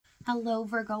Hello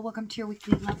Virgo, welcome to your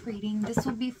weekly love reading. This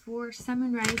will be for Sun,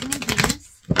 Moon, Rising, and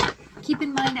Venus. Keep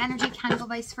in mind energy can go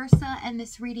vice versa, and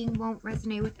this reading won't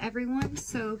resonate with everyone,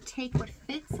 so take what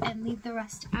fits and leave the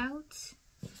rest out.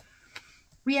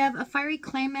 We have a fiery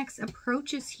climax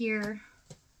approaches here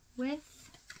with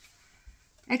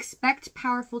expect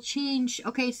powerful change.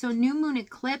 Okay, so new moon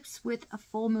eclipse with a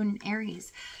full moon in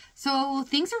Aries. So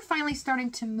things are finally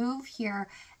starting to move here,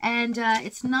 and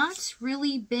it's not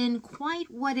really been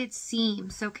quite what it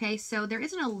seems. Okay, so there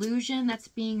is an illusion that's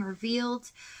being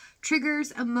revealed. Triggers,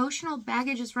 emotional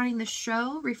baggage is running the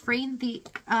show. Refrain the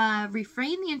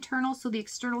internal so the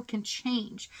external can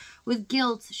change. With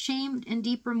guilt, shame, and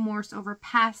deep remorse over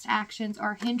past actions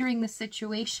are hindering the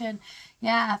situation.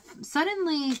 Yeah,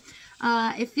 suddenly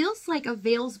it feels like a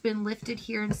veil's been lifted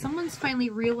here, and someone's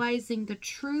finally realizing the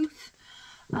truth.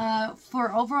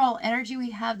 For overall energy,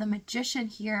 we have the Magician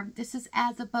here. This is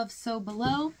as above, so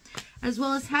below, as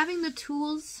well as having the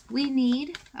tools we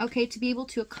need, okay, to be able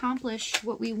to accomplish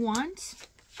what we want.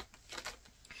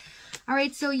 All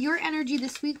right, so your energy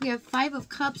this week, we have 5 of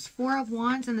Cups, 4 of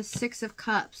Wands, and the 6 of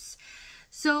Cups.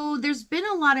 So there's been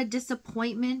a lot of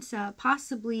disappointment.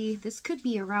 Possibly this could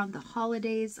be around the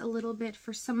holidays a little bit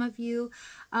for some of you.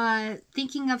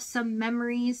 Thinking of some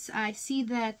memories. I see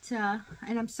that,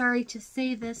 and I'm sorry to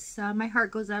say this, my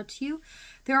heart goes out to you.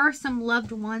 There are some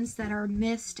loved ones that are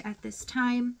missed at this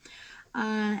time.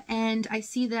 And I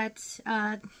see that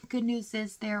good news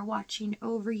is they're watching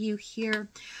over you here.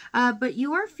 But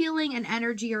you are feeling an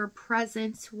energy or a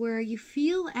presence where you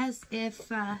feel as if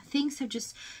things have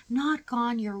just not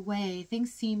gone your way.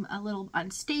 Things seem a little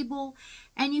unstable,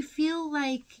 and you feel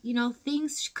like, you know,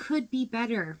 things could be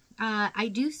better. I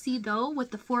do see, though,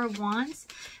 with the 4 of Wands,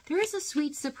 there is a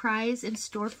sweet surprise in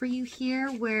store for you here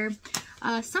where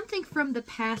something from the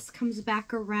past comes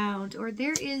back around, or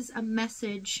there is a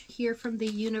message here from the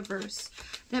universe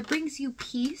that brings you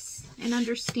peace and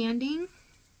understanding.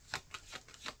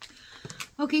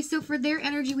 Okay, so for their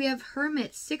energy, we have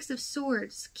Hermit, 6 of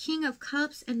Swords, King of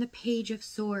Cups, and the Page of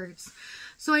Swords.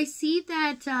 So I see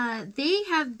that they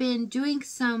have been doing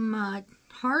some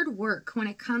hard work when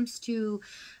it comes to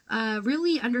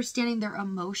really understanding their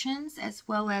emotions, as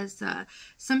well as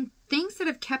some things that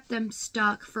have kept them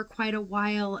stuck for quite a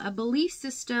while. A belief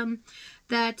system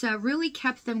that really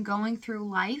kept them going through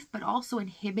life, but also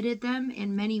inhibited them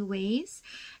in many ways.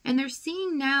 And they're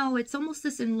seeing now, it's almost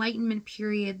this enlightenment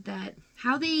period, that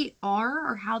how they are,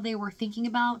 or how they were thinking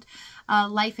about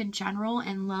life in general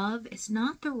and love, is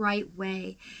not the right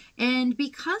way. And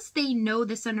because they know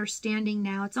this understanding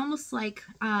now, it's almost like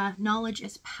knowledge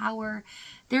is power.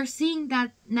 They're seeing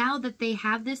that now that they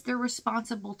have this, they're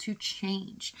responsible to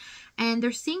change. And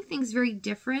they're seeing things very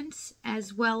different,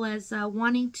 as well as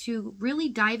wanting to really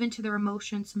dive into their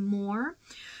emotions more.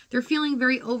 They're feeling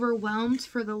very overwhelmed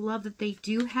for the love that they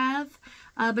do have,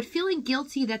 but feeling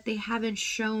guilty that they haven't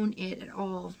shown it at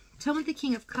all. Tell me the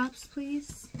King of Cups,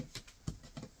 please.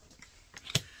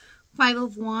 5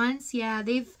 of Wands. Yeah,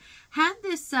 they've had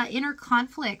this inner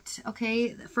conflict,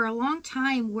 okay, for a long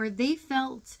time, where they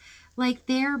felt like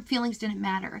their feelings didn't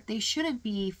matter. They shouldn't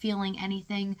be feeling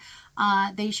anything.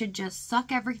 They should just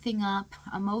suck everything up.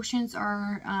 Emotions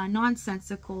are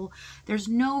nonsensical. There's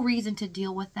no reason to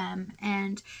deal with them.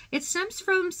 And it stems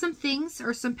from some things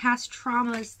or some past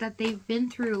traumas that they've been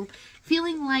through,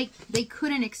 feeling like they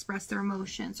couldn't express their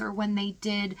emotions, or when they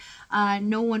did,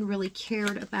 no one really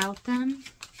cared about them.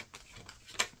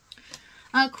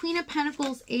 Queen of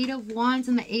Pentacles, 8 of Wands,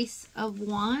 and the Ace of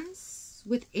Wands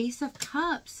with Ace of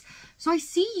Cups. So I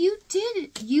see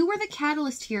you were the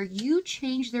catalyst here. You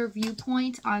changed their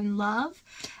viewpoint on love,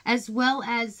 as well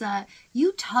as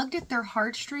you tugged at their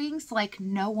heartstrings like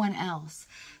no one else.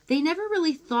 They never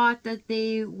really thought that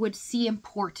they would see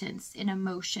importance in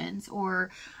emotions,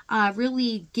 or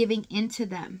really giving into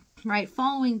them, right?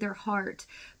 Following their heart.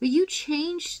 But you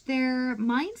changed their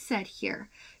mindset here.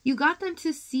 You got them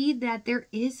to see that there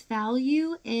is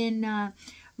value in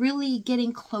really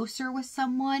getting closer with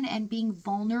someone and being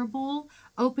vulnerable,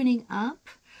 opening up.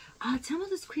 Tell me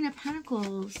this Queen of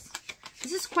Pentacles.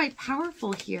 This is quite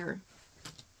powerful here.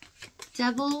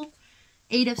 Devil,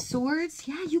 8 of Swords.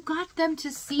 Yeah, you got them to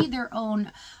see their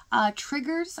own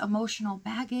triggers, emotional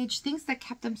baggage, things that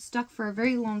kept them stuck for a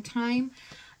very long time.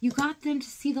 You got them to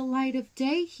see the light of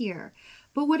day here.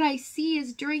 But what I see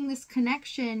is during this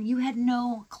connection, you had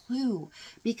no clue,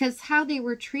 because how they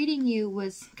were treating you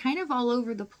was kind of all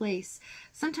over the place.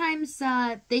 sometimes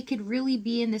they could really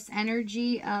be in this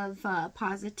energy of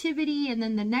positivity, and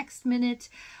then the next minute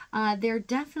they're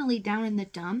definitely down in the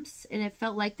dumps, and it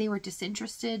felt like they were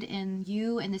disinterested in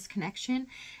you and this connection.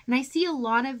 And I see a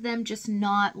lot of them just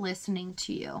not listening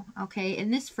to you, okay?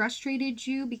 And this frustrated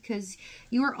you because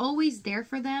you were always there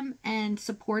for them and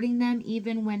supporting them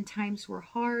even when times were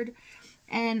hard.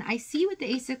 And I see with the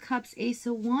Ace of Cups, Ace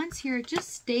of Wands here, it just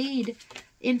stayed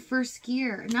in first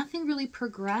gear. Nothing really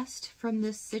progressed from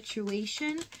this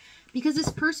situation because this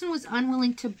person was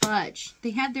unwilling to budge.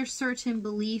 They had their certain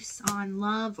beliefs on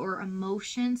love or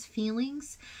emotions,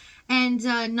 feelings, and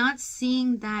not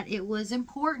seeing that it was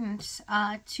important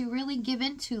to really give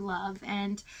into love.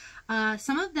 And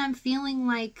some of them feeling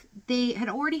like they had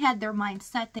already had their mind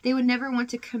set that they would never want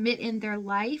to commit in their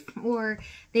life, or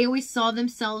they always saw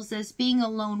themselves as being a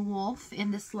lone wolf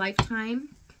in this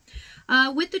lifetime.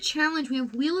 With the challenge, we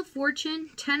have Wheel of Fortune,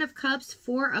 10 of Cups,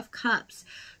 4 of Cups.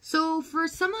 So for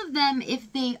some of them,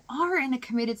 if they are in a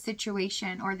committed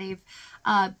situation or they've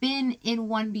been in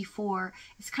one before,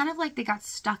 it's kind of like they got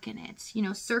stuck in it. You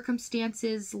know,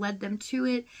 circumstances led them to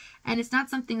it, and it's not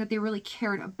something that they really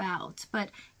cared about.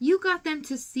 But you got them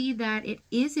to see that it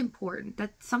is important.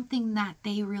 That's something that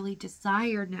they really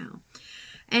desire now.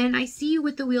 And I see you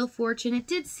with the Wheel of Fortune. It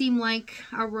did seem like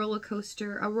a roller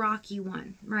coaster, a rocky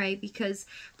one, right? Because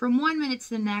from one minute to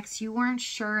the next, you weren't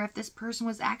sure if this person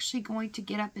was actually going to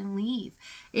get up and leave,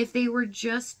 if they were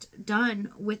just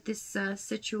done with this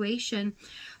situation.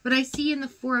 But I see in the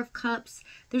 4 of Cups,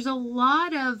 there's a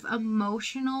lot of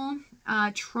emotional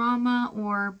trauma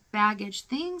or baggage,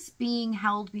 things being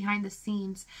held behind the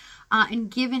scenes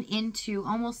and given into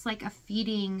almost like a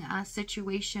feeding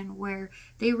situation where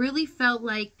they really felt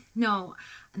like, no,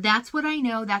 that's what I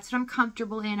know, that's what I'm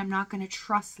comfortable in. I'm not going to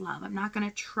trust love. I'm not going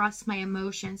to trust my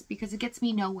emotions because it gets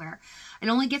me nowhere. It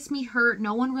only gets me hurt.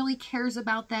 No one really cares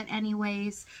about that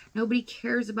anyways. Nobody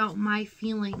cares about my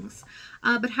feelings.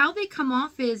 But how they come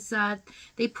off is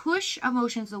they push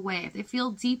emotions away. If they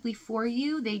feel deeply for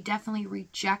you, they definitely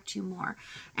reject you more.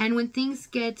 And when things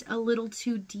get a little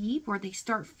too deep or they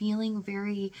start feeling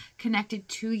very connected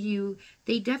to you,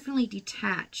 they definitely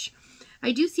detach.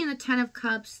 I do see in the 10 of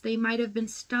Cups, they might have been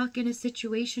stuck in a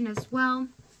situation as well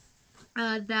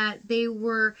that they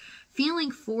were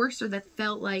feeling forced or that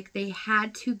felt like they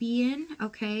had to be in,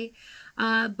 okay?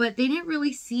 But they didn't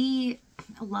really see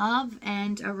love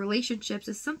and relationships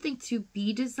as something to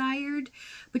be desired,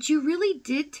 but you really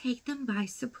did take them by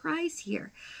surprise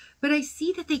here. But I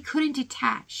see that they couldn't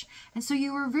detach. And so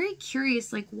you were very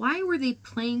curious, like, why were they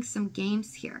playing some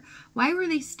games here? Why were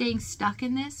they staying stuck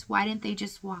in this? Why didn't they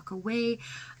just walk away?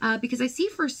 Because I see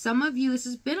for some of you, this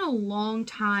has been a long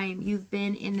time you've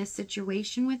been in this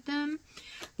situation with them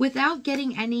without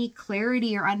getting any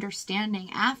clarity or understanding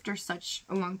after such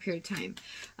a long period of time.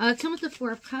 Tell me the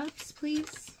 4 of Cups,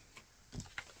 please.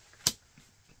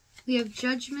 We have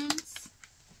Judgment.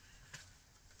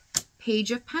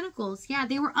 Page of Pentacles. Yeah,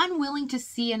 they were unwilling to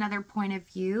see another point of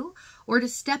view or to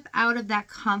step out of that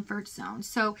comfort zone.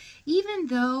 So even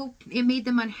though it made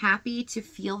them unhappy to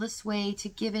feel this way, to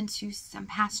give into some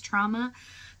past trauma,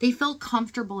 they felt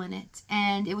comfortable in it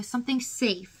and it was something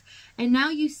safe. And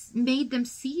now you made them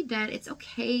see that it's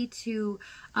okay to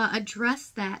address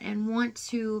that and want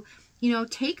to, you know,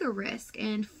 take a risk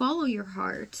and follow your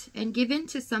heart and give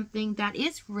into something that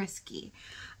is risky.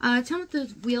 Tell me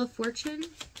the Wheel of Fortune.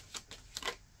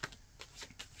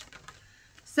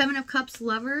 7 of Cups,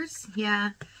 Lovers.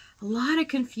 Yeah, a lot of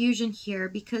confusion here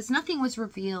because nothing was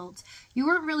revealed. You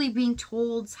weren't really being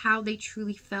told how they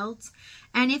truly felt.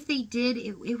 And if they did,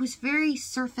 it was very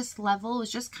surface level. It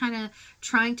was just kind of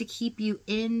trying to keep you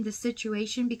in the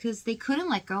situation because they couldn't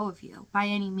let go of you by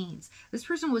any means. This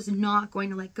person was not going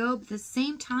to let go, but at the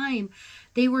same time,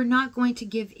 they were not going to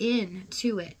give in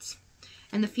to it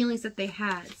and the feelings that they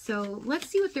had. So let's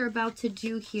see what they're about to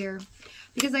do here.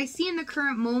 Because I see in the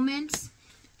current moment,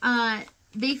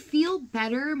 they feel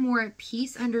better, more at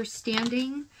peace,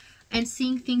 understanding, and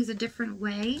seeing things a different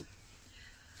way.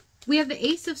 We have the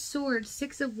Ace of Swords,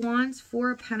 6 of Wands,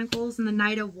 4 of Pentacles, and the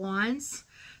Knight of Wands.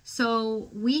 So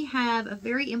we have a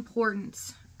very important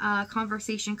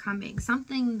conversation coming.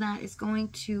 Something that is going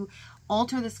to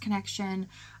alter this connection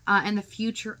and the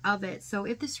future of it. So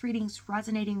if this reading's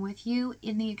resonating with you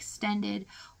in the extended,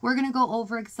 we're going to go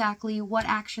over exactly what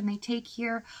action they take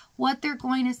here, what they're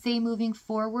going to say moving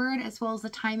forward, as well as the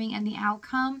timing and the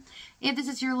outcome. If this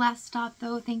is your last stop,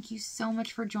 though, thank you so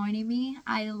much for joining me.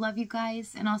 I love you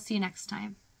guys, and I'll see you next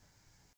time.